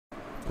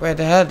Where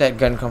the hell did that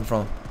gun come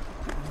from?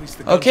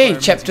 Okay,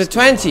 chapter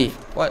 20.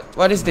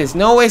 What is this?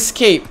 No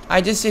escape. I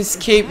just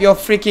escaped your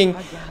freaking...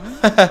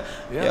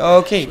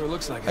 Okay.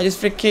 I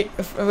just freaking...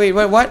 Wait,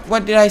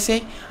 what did I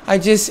say? I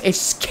just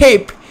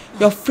escaped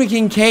your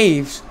freaking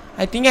caves.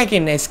 I think I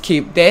can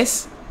escape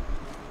this.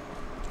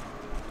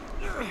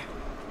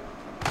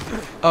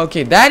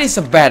 Okay, that is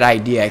a bad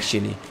idea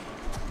actually.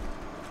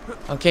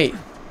 Okay,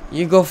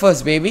 you go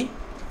first, baby.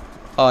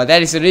 Oh,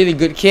 that is a really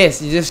good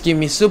kiss. You just give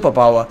me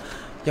superpower.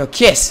 Your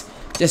kiss.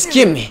 Just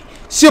give me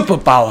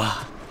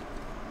superpower.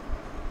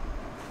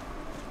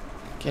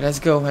 Okay, let's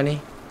go,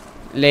 honey.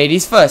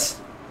 Ladies first.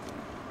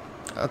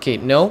 Okay,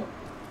 no.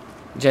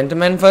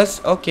 Gentlemen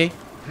first. Okay.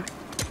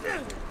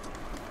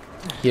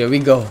 Here we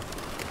go.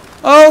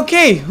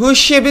 Okay, whose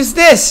ship is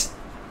this?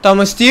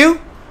 Thomas Stew?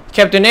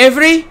 Captain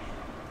Avery?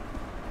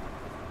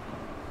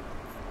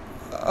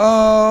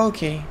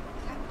 Okay.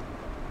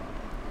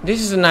 This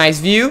is a nice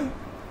view.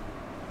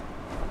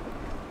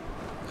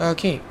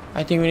 Okay,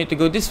 I think we need to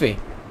go this way.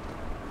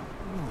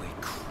 Holy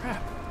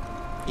crap.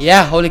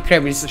 Yeah, holy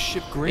crap. Is the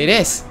ship great?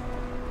 It is.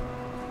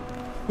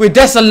 Wait,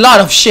 that's a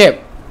lot of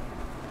ship.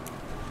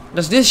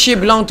 Does this ship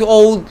belong to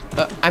all...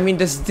 I mean,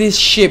 does this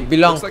ship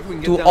belong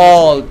to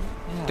all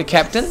the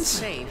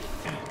captains?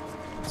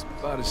 It's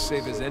about as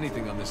safe as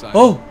anything on this island.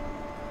 Oh!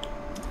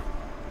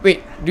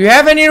 Wait, do you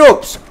have any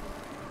ropes?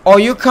 Or are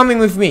you coming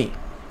with me?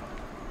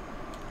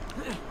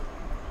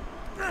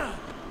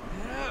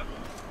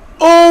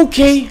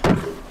 Okay.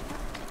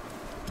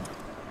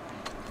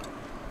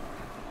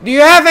 Do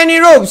you have any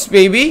ropes,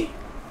 baby?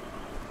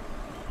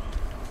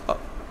 Oh,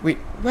 wait,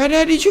 where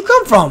did you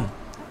come from?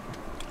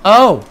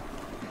 Oh.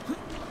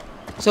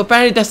 So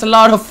apparently there's a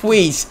lot of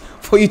ways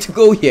for you to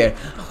go here.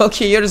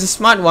 Okay, you're just a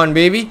smart one,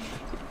 baby.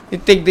 You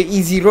take the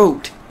easy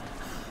road.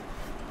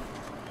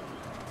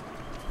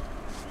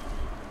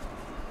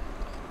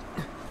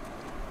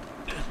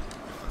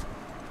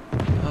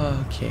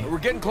 Okay. We're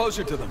getting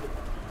closer to them.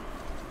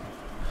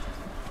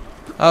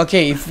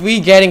 Okay, if we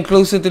getting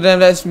closer to them,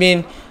 that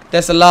means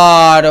there's a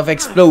lot of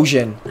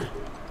explosion.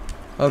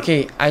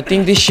 Okay, I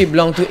think this ship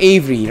belongs to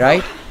Avery,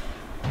 right?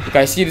 You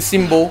guys see the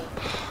symbol?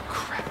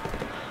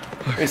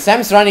 Wait,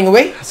 Sam's running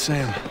away? That's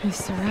Sam. He's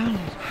surrounded.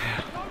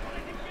 Yeah.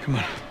 Come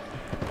on.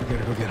 We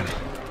gotta go get him.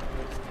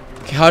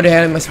 Okay, how the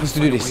hell am I supposed to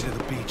do this? To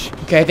the beach.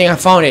 Okay, I think I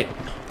found it.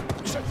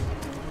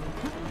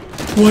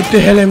 What the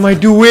hell am I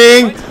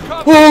doing?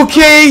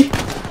 Okay!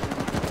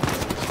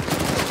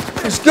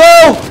 Let's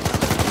go!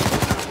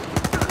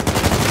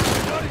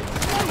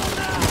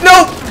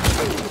 No!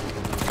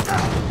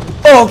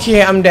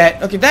 Okay, I'm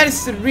dead. Okay, that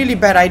is a really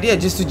bad idea,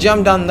 just to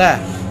jump down there.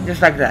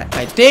 Just like that,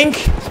 I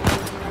think.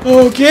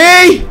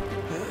 Okay!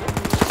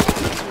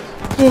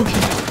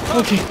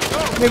 Okay.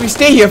 Maybe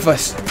stay here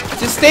first.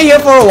 Just stay here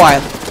for a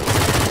while.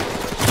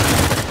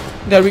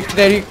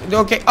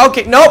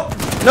 Okay, nope.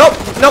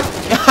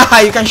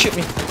 You can't shoot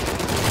me.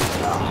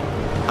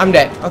 I'm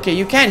dead. Okay,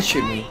 you can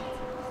shoot me.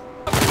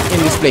 In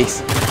this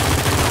place.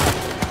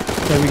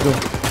 There we go.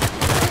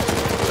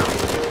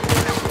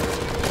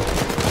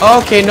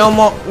 Okay, no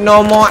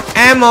more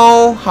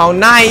ammo. How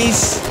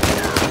nice.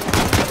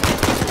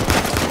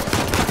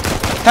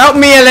 Help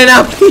me,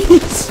 Elena,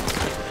 please.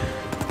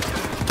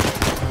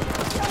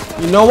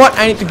 You know what?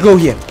 I need to go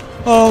here.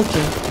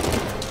 Okay.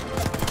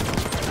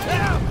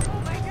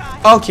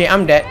 Okay,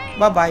 I'm dead.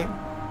 Bye-bye.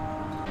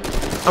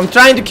 I'm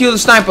trying to kill the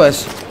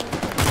snipers.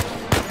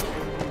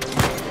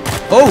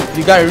 Oh,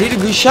 you got a really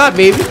good shot,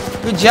 baby.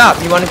 Good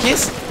job. You want a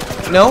kiss?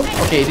 No?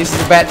 Okay, this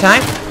is a bad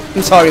time.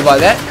 I'm sorry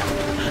about that.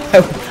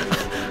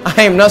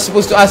 I am not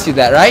supposed to ask you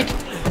that, right?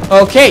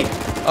 Okay.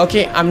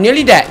 Okay, I'm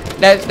nearly dead.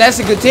 That's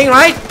a good thing,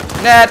 right?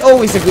 That's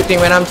always a good thing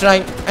when I'm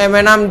trying and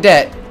when I'm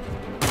dead.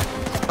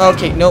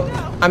 Okay, nope.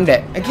 I'm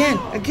dead.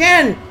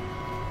 Again.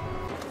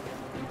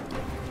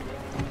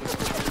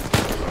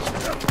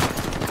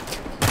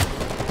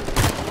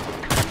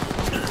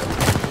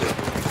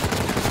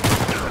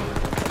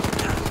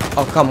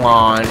 Oh, come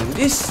on.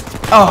 This...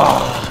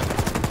 Oh.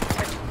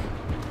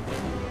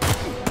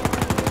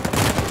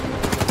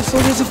 This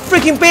one is a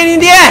freaking pain in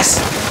the ass.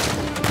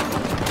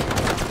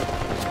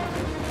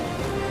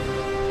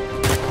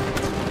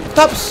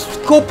 Stop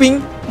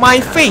scoping my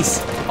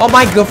face or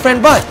my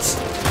girlfriend butts.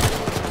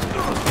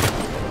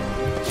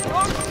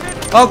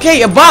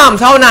 Okay, a bomb.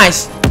 How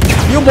nice.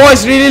 You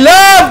boys really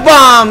love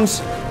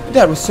bombs.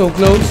 That was so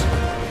close.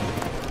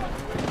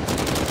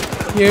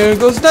 Here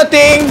goes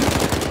nothing.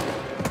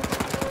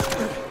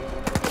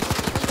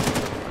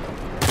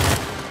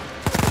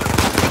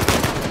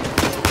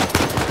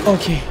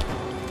 Okay,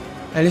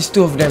 at least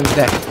two of them is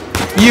dead.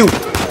 You,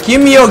 give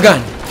me your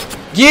gun.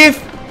 Give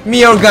me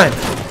your gun.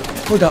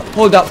 Hold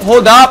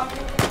up.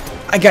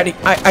 I got it.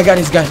 I got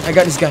his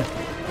gun.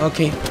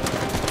 Okay.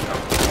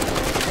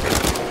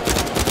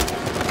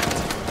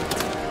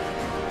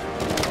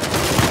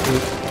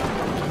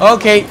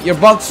 Okay, your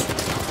box.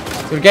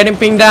 You're getting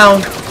pinned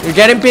down.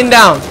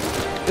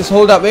 Just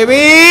hold up,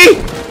 baby.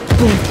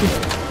 Okay.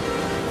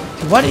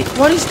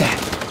 What is that?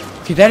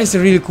 Okay, that is a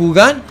really cool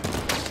gun.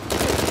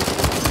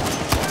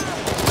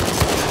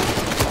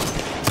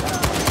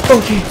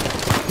 Okay.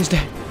 He's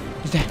dead.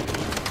 He's dead.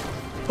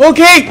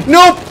 Okay.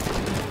 Nope.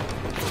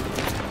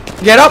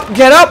 Get up.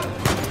 Get up.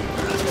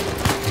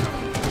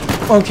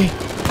 Okay.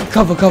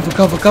 Cover, cover,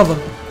 cover, cover.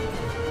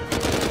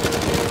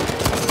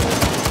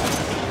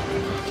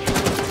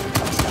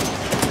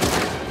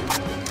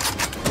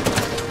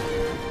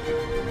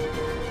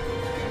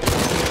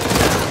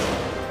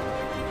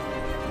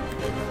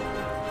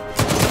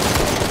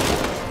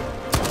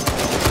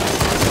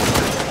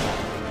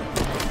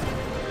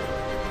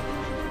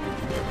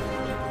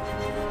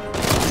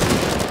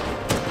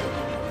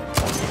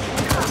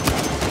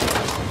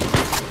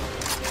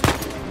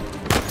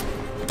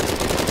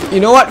 You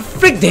know what?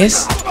 Frick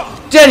this.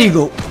 There you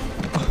go.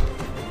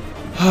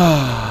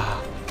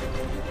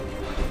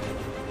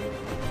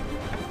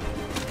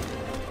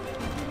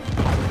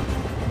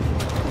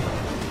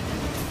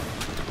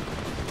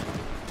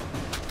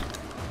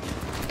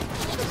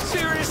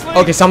 Seriously?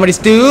 Okay, somebody's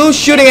still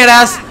shooting at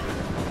us.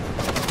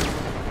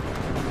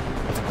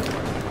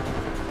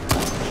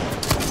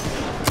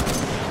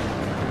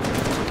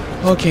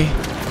 Okay.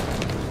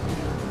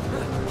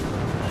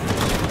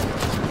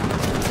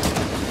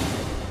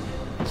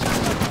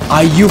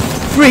 Are you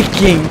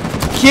freaking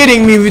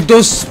kidding me with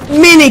those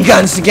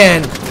miniguns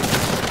again?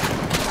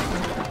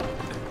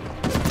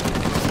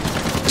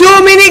 2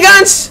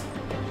 miniguns?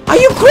 Are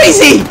you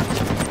crazy?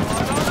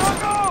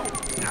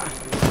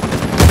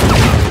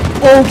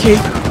 Okay,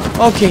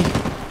 okay.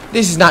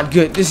 This is not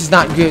good. This is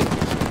not good.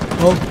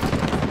 Oh.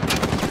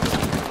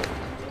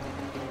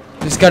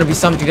 There's gotta be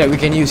something that we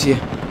can use here.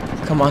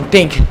 Come on,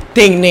 think.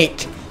 Think,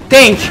 Nate.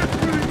 Think!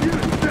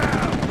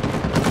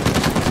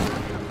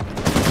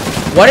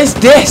 What is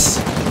this?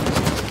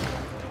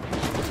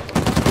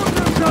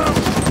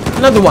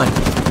 Another one.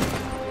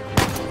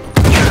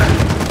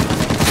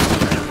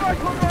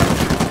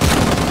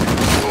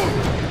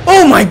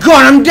 Oh my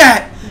god, I'm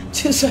dead!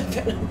 Just like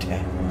that, I'm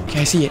dead.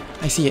 Okay, I see it.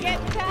 I see it.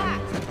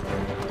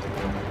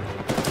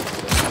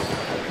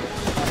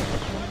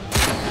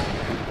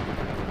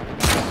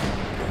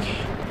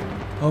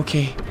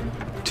 Okay.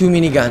 2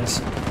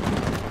 miniguns.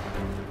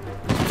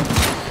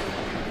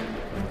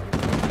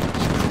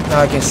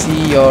 Now I can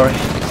see your...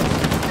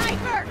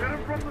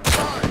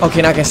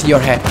 Okay, now I can see your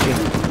head. Okay.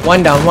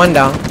 One down, one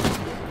down.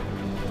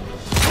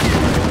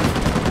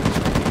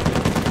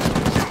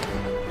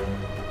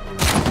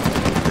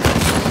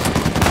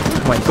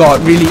 Oh my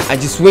god, really? I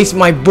just waste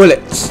my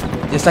bullets.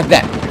 Just like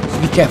that.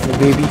 Just be careful,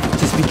 baby.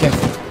 Just be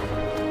careful.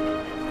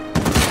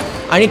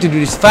 I need to do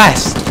this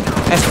fast.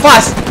 As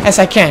fast as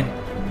I can.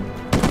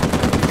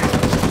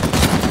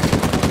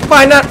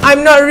 Why not?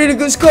 I'm not a really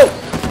good scope.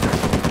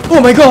 Oh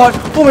my god.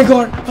 Oh my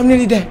god. I'm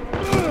nearly dead.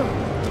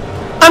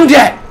 I'm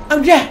dead.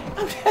 I'm dead.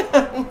 I'm dead.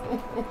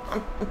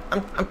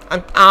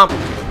 I'm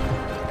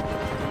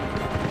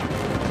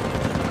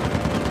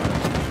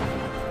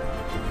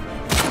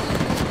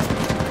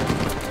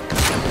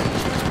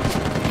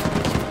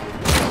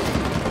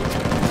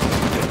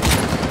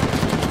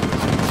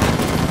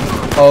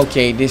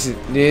Okay, this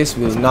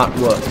will not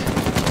work.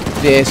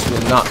 This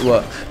will not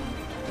work.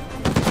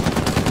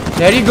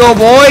 There you go,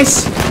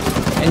 boys.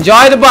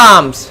 Enjoy the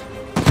bombs.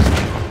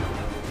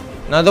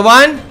 Another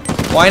one?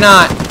 Why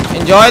not?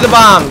 Enjoy the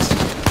bombs.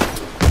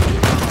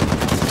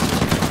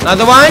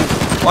 Another one?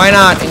 Why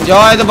not?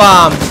 Enjoy the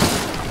bombs.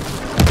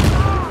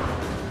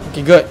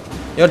 Okay, good.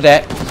 You're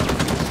dead.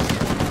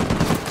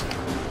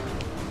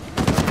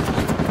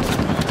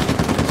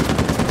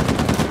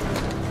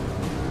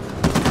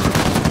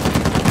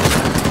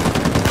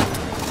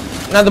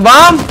 Another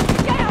bomb?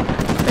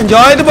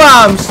 Enjoy the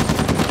bombs.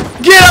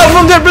 Get out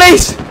from that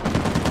place!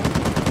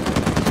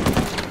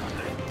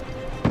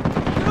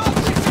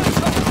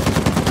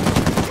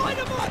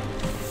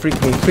 Freak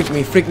me, freak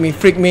me, freak me,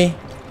 freak me.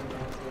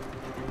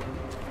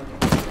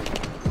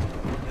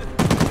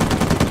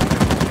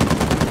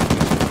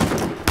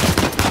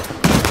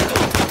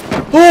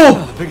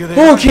 Oh!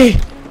 Okay.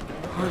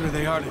 Harder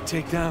they are to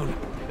take down.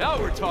 Now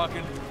we're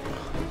talking.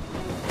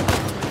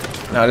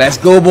 Now let's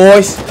go,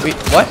 boys. Wait,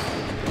 what?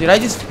 Did I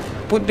just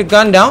put the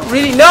gun down?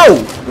 Really? No!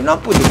 Do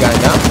not put the gun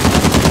down.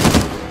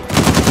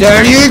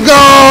 There you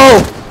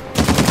go!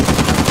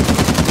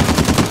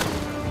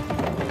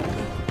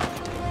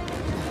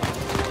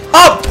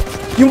 Up!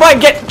 You might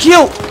get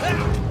killed!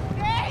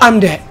 I'm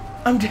dead.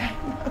 I'm dead.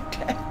 I'm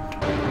dead.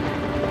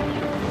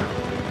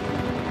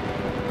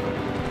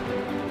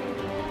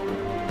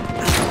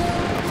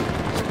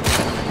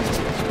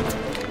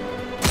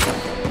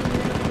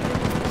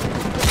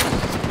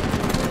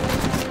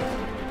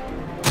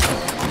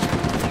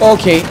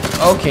 Okay,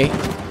 okay.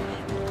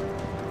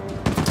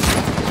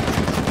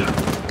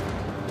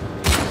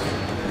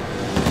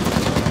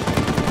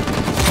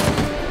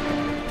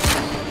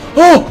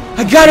 Oh,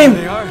 I got him.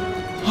 They are.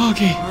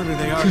 Okay. Harder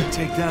they are to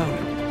take down.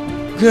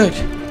 Good.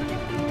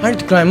 I need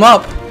to climb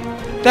up.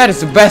 That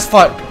is the best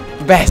spot.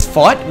 Best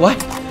spot? What?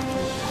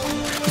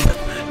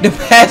 The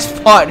best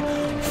spot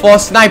for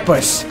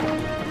snipers.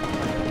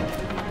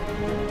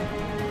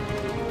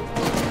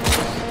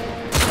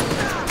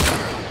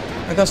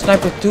 I got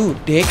sniper too,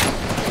 dick.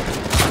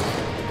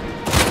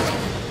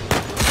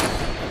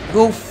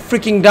 Go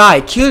freaking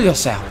die. Kill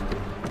yourself.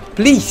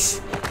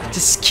 Please.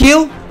 Just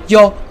kill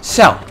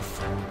yourself.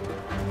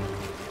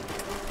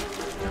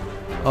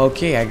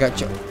 Okay, I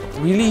got you.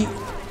 Really?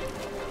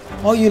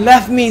 All you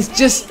left me is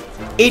just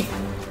 8.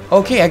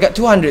 Okay, I got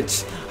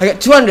 200s. I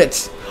got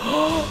 200s.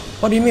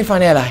 What do you mean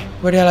find ally?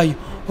 Where the hell are you?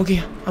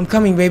 Okay, I'm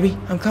coming, baby.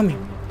 I'm coming.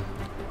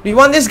 Do you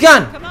want this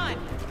gun? Come on.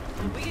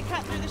 We can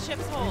cut through the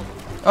ship's hold.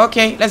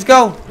 Okay, let's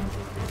go.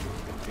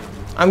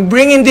 I'm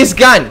bringing this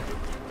gun.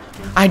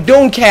 I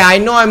don't care. I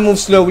know I move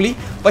slowly,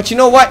 but you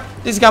know what?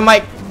 This gun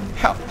might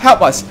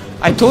help us.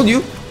 I told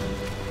you.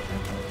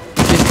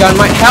 This gun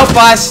might help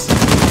us.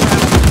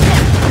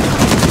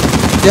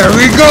 There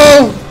we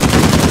go.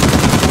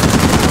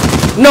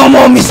 No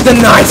more Mr.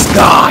 Nice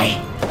Guy.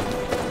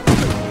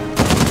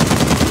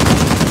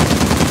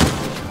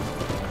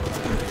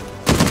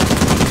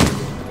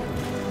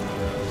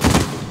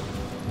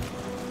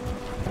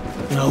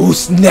 Now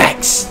who's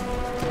next?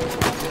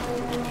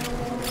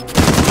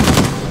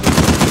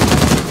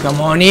 Come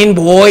on in,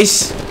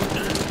 boys.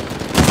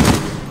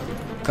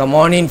 Come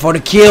on in for the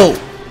kill.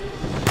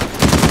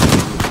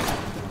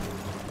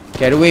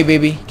 Get away,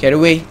 baby. Get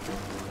away.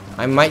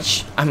 I might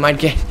shoot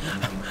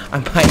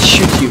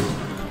you.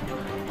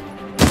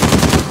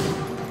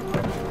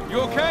 You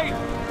okay?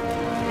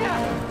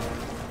 Yeah.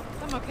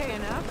 I'm okay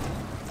enough.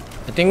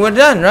 I think we're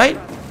done, right?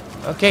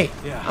 Okay.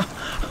 Yeah.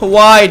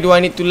 Why do I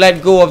need to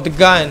let go of the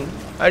gun?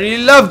 I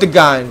really love the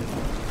gun.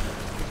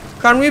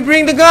 Can't we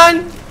bring the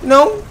gun?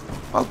 No?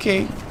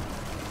 Okay.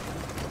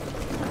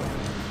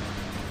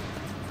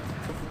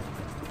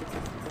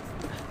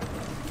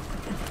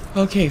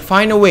 Okay,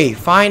 find a way.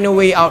 Find a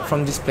way out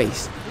from this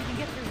place. We can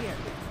get through here.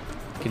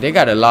 Okay, they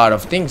got a lot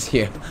of things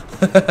here.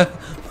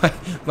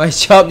 my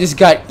job just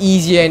got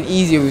easier and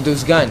easier with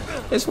those guns.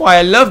 That's why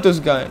I love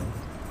those guns.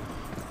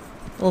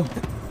 Oh.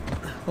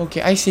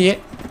 Okay, I see it.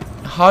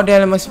 How the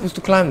hell am I supposed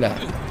to climb that?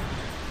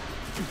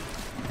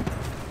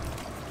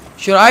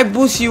 Should I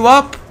boost you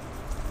up?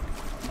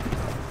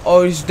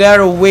 Or is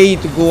there a way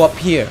to go up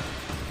here?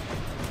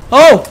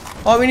 Oh!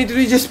 All we need to do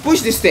is just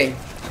push this thing.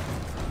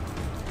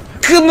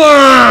 Come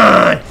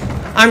on!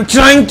 I'm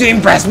trying to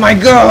impress my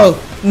girl.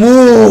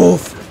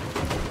 Move!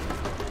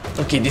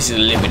 Okay, this is a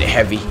little bit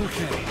heavy.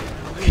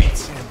 Okay.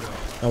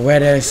 Now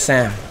where is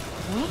Sam?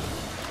 Huh?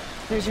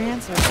 There's your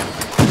answer.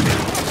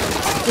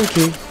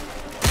 Okay.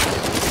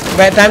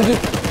 Bad time to...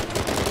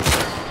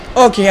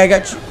 Okay, I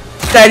got you.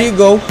 There you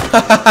go.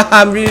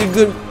 I'm really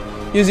good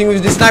using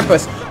with the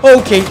snipers.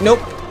 Okay, nope.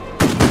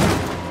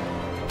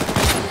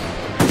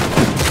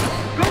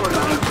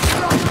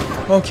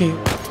 Okay.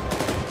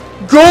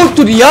 Go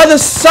to the other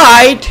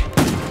side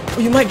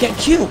or you might get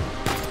killed.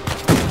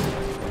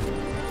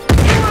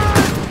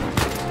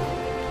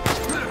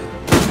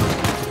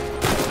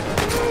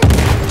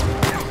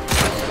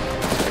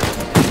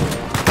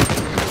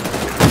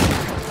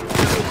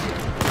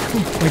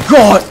 Oh my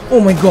god! Oh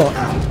my god!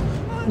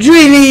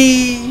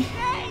 Really?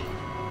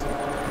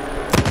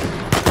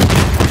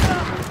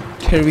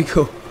 Here we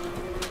go.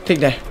 Take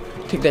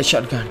that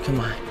shotgun. Come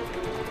on.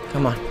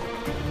 Come on.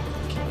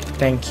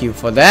 Thank you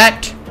for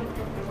that.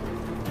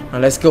 Now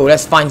let's go.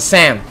 Let's find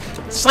Sam.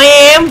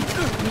 Sam! Nate.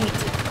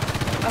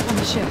 Up on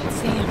the ship.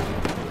 Sam.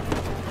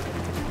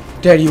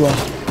 There you are.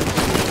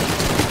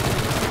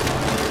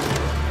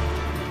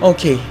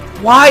 Okay.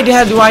 Why the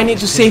hell do I need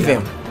to save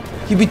him?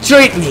 He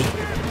betrayed me.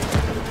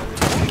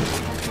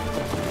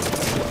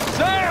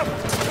 Sam!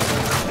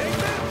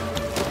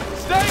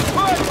 Stay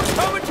put! We're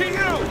coming to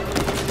you!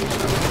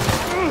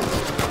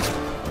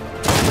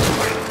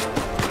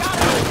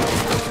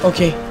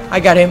 Okay, I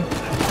got him.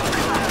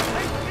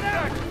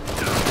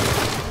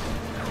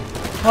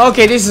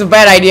 Okay, this is a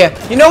bad idea.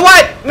 You know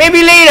what?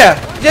 Maybe later.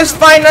 Just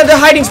find another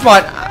hiding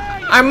spot.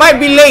 I might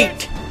be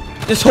late.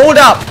 Just hold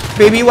up,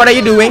 baby. What are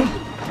you doing?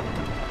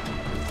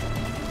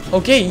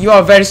 Okay, you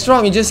are very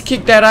strong. You just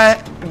kick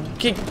that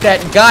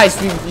guy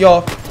with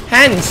your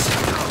hands.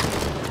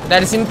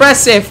 That is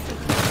impressive.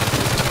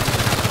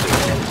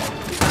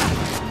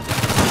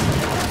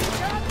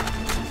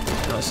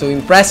 Not so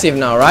impressive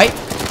now, right?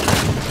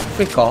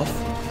 Freak off.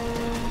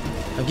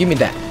 Now give me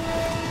that.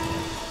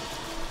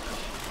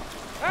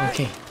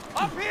 Okay.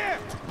 Up here!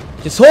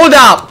 Just hold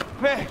up!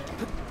 Man,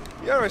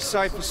 you're a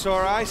sight for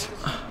sore eyes.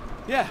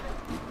 Yeah.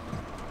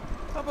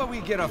 How about we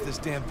get off this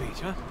damn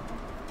beach, huh?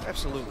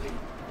 Absolutely.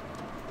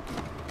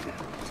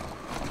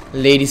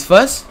 Ladies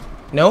first?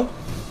 No?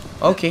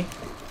 Okay.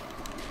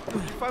 Did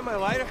you find my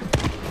lighter?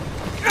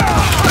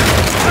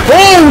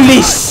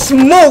 Holy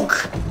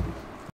smoke!